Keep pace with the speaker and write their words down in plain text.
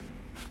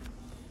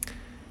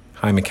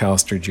Hi,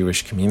 McAllister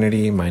Jewish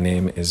Community. My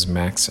name is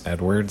Max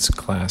Edwards,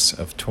 class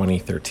of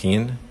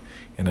 2013,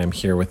 and I'm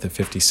here with the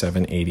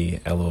 5780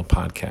 Elul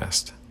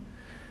podcast.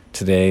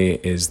 Today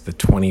is the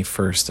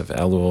 21st of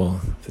Elul,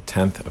 the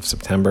 10th of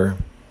September,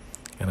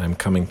 and I'm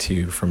coming to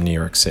you from New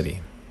York City.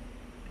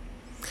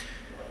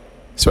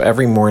 So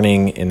every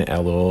morning in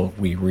Elul,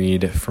 we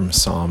read from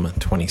Psalm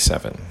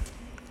 27.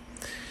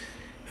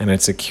 And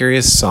it's a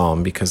curious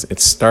psalm because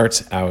it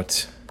starts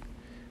out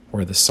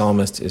where the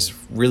psalmist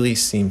really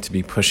seem to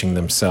be pushing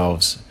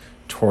themselves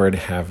toward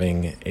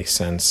having a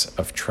sense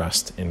of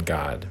trust in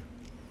God.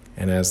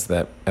 And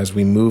as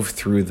we move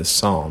through the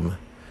psalm,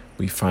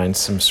 we find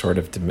some sort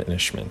of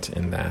diminishment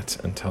in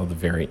that until the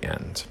very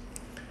end.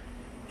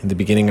 In the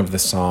beginning of the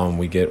psalm,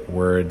 we get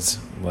words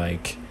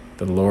like,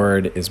 "The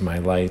Lord is my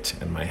light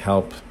and my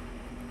help.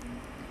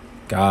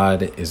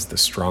 God is the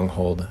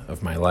stronghold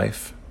of my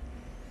life."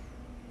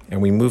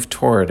 And we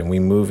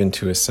move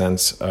into a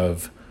sense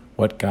of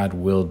what God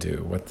will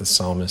do, what the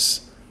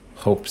psalmist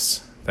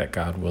hopes that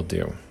God will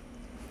do.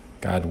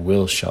 God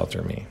will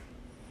shelter me.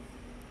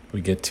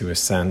 We get to a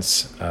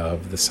sense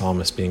of the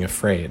psalmist being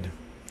afraid.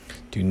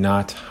 Do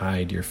not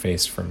hide your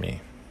face from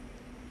me.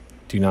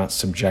 Do not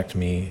subject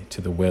me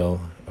to the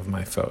will of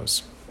my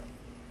foes.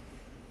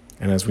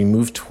 And as we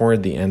move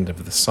toward the end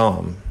of the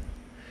psalm,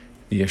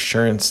 the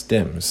assurance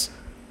dims,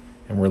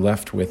 and we're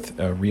left with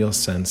a real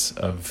sense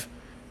of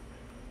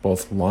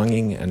both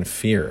longing and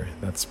fear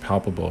that's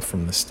palpable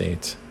from the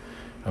state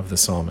of the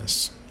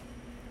psalmist.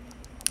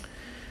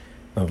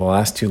 Now, the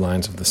last two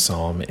lines of the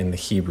psalm in the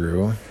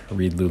Hebrew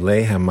read,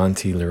 "Lulei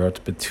hamanti lirot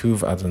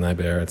betuv Adonai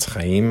be'eretz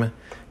chaim,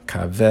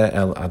 kaveh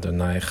el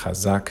Adonai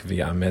chazak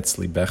v'yametz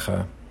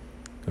libecha,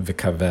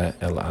 v'kaveh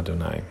el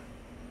Adonai."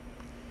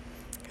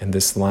 And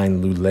this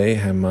line, "Lulei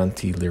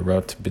hamanti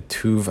lirot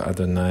betuv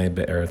Adonai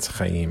be'eretz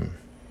chaim,"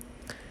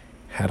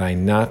 had I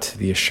not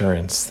the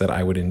assurance that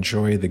I would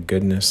enjoy the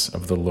goodness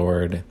of the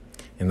Lord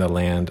in the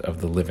land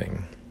of the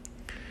living.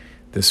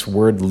 This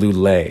word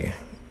lulei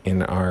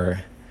in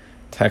our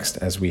text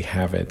as we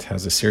have it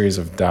has a series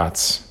of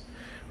dots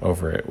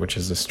over it, which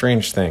is a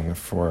strange thing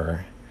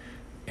for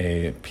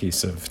a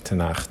piece of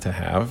Tanakh to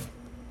have.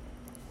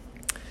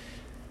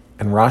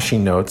 And Rashi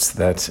notes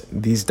that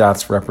these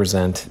dots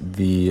represent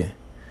the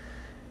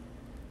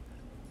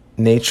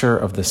nature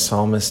of the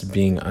psalmist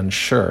being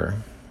unsure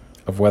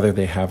of whether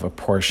they have a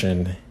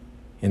portion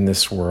in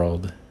this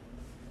world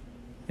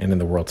and in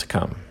the world to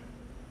come.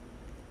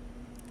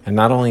 And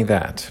not only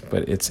that,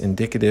 but it's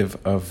indicative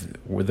of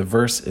the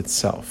verse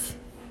itself.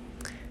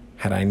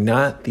 Had I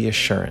not the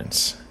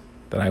assurance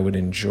that I would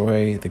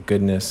enjoy the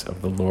goodness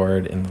of the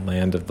Lord in the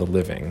land of the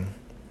living, ...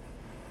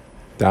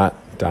 The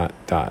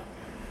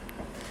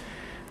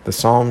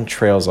psalm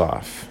trails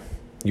off.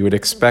 You would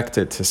expect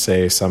it to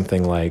say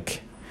something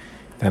like,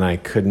 "Then I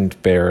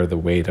couldn't bear the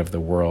weight of the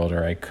world,"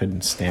 or "I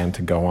couldn't stand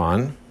to go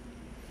on."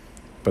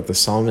 But the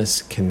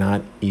psalmist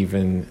cannot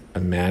even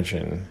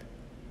imagine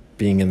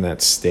being in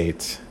that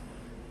state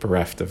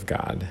bereft of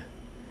God.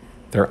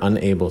 They're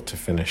unable to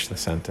finish the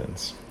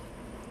sentence.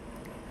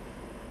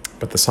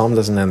 But the psalm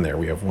doesn't end there.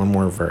 We have one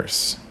more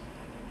verse.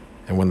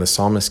 And when the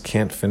psalmist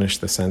can't finish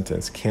the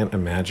sentence, can't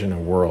imagine a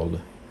world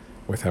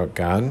without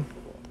God,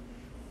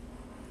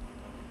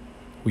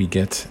 we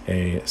get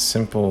a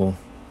simple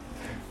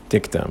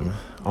dictum,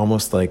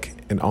 reads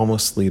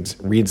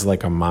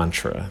like a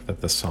mantra that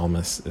the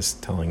psalmist is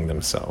telling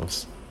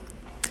themselves.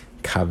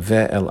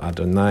 Kaveh el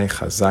Adonai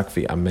chazak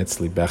v'yametz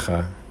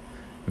libecha,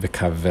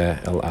 v'kaveh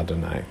el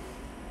Adonai.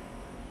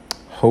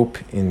 Hope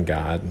in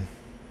God.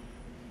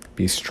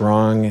 Be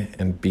strong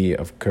and be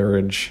of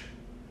courage.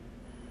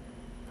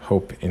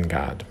 Hope in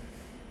God.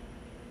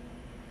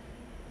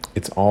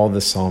 It's all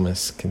the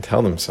psalmists can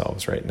tell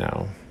themselves right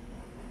now.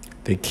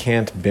 They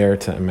can't bear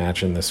to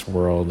imagine this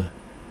world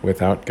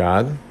without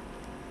God,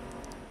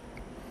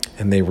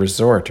 and they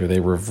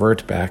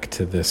revert back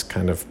to this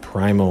kind of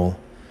primal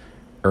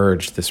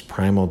urge, this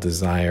primal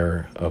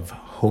desire of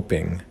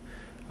hoping,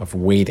 of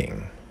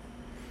waiting.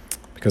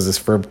 Because this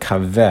verb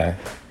kaveh,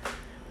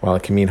 while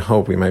it can mean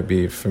hope, we might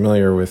be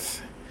familiar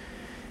with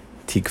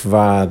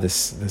tikva,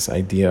 this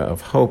idea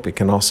of hope, it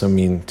can also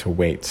mean to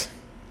wait.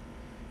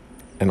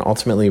 And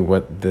ultimately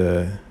what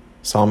the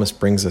psalmist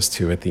brings us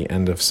to at the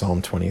end of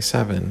Psalm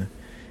 27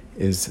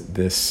 is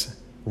this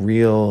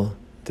real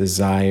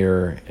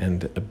desire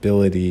and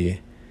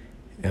ability,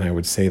 and I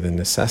would say the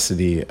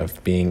necessity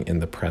of being in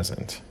the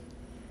present.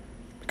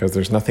 Because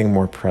there's nothing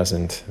more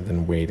present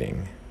than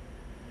waiting.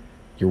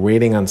 You're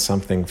waiting on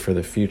something for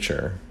the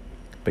future,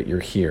 but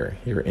you're here.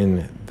 You're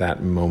in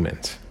that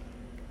moment.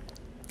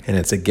 And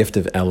it's a gift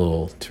of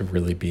Elul to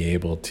really be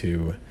able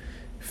to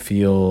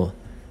feel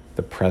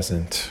the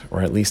present,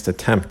 or at least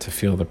attempt to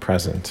feel the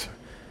present,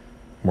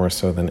 more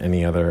so than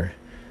any other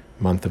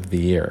month of the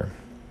year.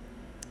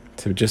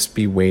 To just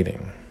be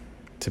waiting,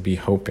 to be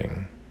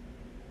hoping,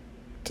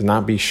 to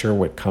not be sure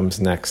what comes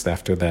next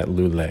after that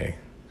lulei,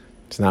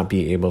 to not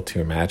be able to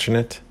imagine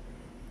it,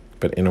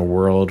 but in a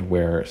world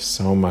where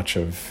so much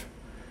of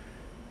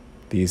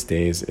these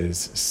days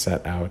is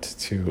set out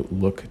to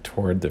look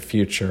toward the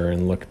future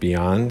and look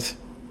beyond,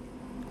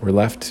 we're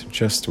left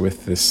just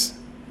with this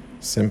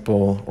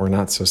simple or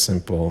not so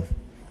simple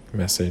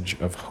message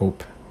of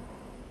hope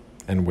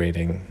and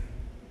waiting.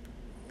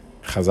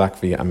 Chazak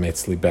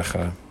v'yametz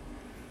libecha,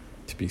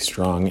 to be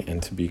strong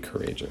and to be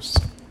courageous.